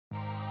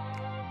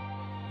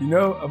You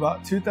know,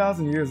 about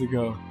 2,000 years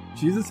ago,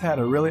 Jesus had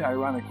a really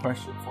ironic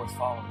question for his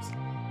followers.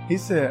 He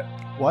said,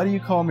 "Why do you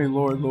call me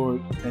Lord,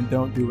 Lord, and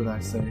don't do what I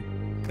say?"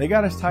 They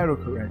got his title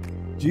correct.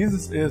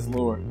 Jesus is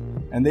Lord,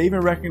 and they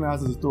even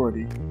recognized his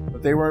authority,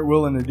 but they weren't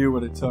willing to do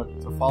what it took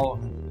to follow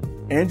him.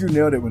 Andrew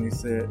nailed it when he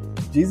said,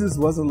 Jesus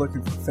wasn't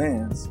looking for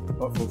fans,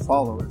 but for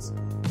followers.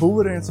 Who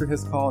would answer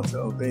his call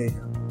to obey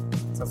him,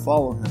 to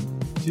follow him?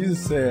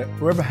 Jesus said,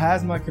 "Whoever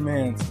has my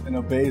commands and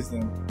obeys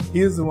them, he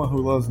is the one who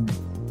loves me.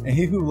 And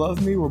he who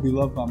loves me will be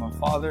loved by my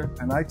Father,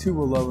 and I too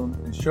will love him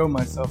and show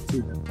myself to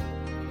him."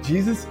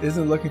 Jesus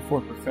isn't looking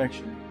for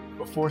perfection,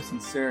 but for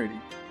sincerity.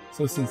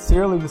 So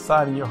sincerely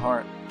decide in your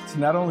heart to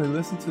not only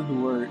listen to the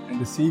word and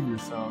deceive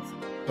yourselves,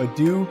 but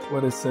do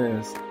what it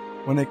says.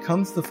 When it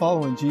comes to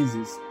following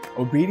Jesus,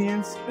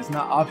 obedience is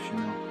not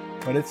optional,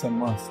 but it's a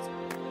must.